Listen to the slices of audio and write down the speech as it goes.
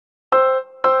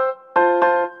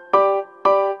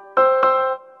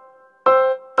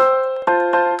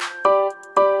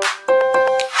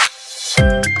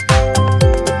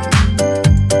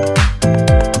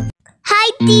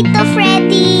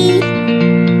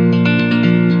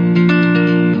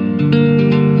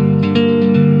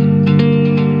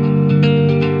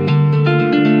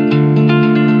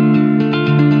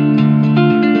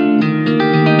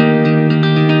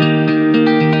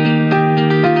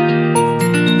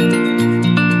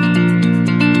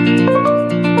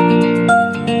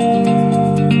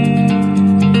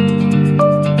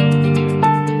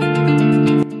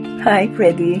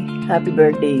Freddie, happy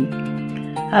birthday.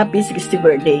 Happy 60th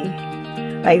birthday.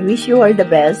 I wish you all the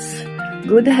best,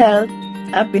 good health,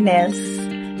 happiness,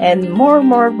 and more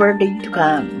birthday to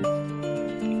come.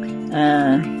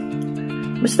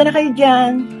 Musta na kayo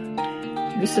dyan?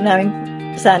 Gusto namin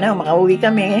sana makauwi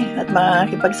kami at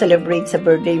makakipag-celebrate sa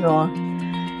birthday mo.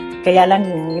 Kaya lang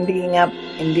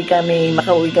hindi kami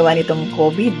makauwi gawa nitong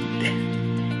COVID.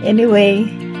 Anyway,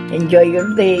 enjoy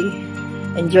your day,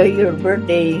 enjoy your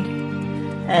birthday,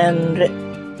 and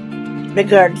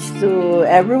regards to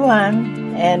everyone,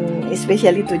 and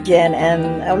especially to Jen,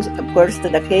 and of course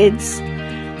to the kids.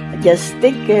 Just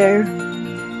take care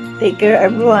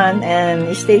everyone,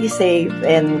 and stay safe,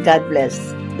 and God bless.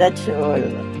 That's all.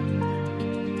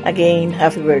 Again,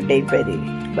 happy birthday, Freddie.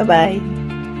 Bye-bye.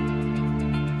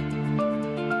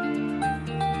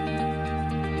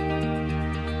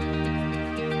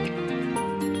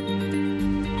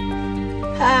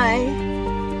 Hi.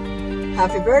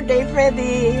 Happy birthday,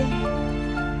 Freddie.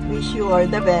 Wish you all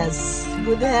the best.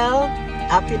 Good health,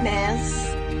 happiness,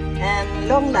 and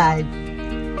long life.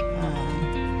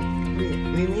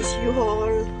 We miss you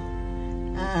all.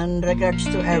 And regards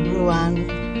to everyone.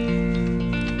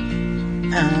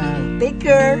 Take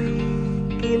care.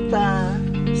 Keep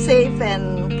safe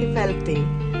and keep healthy.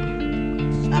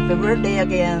 Happy birthday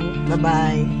again.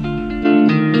 Bye-bye.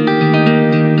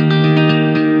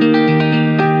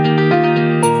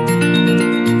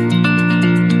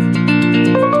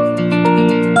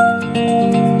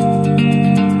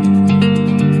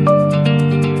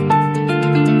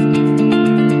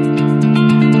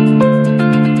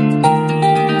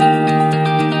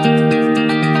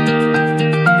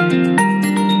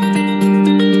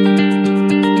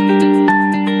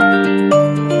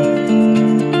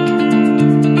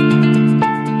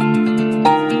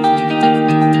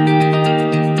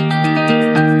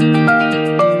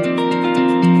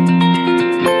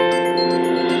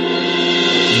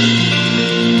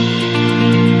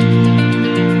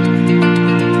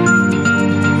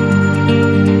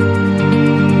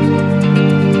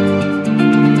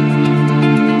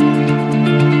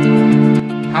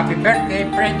 Happy birthday,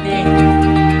 Freddie!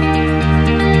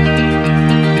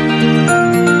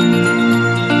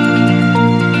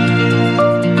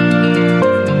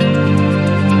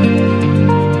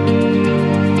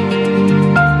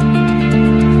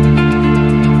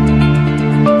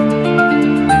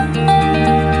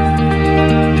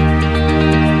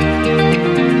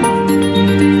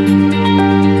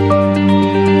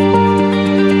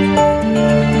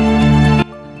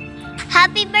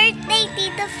 Happy birthday,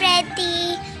 Tito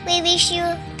Freddie! We wish you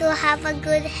to have a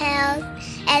good health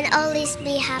and always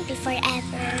be happy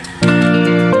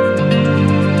forever.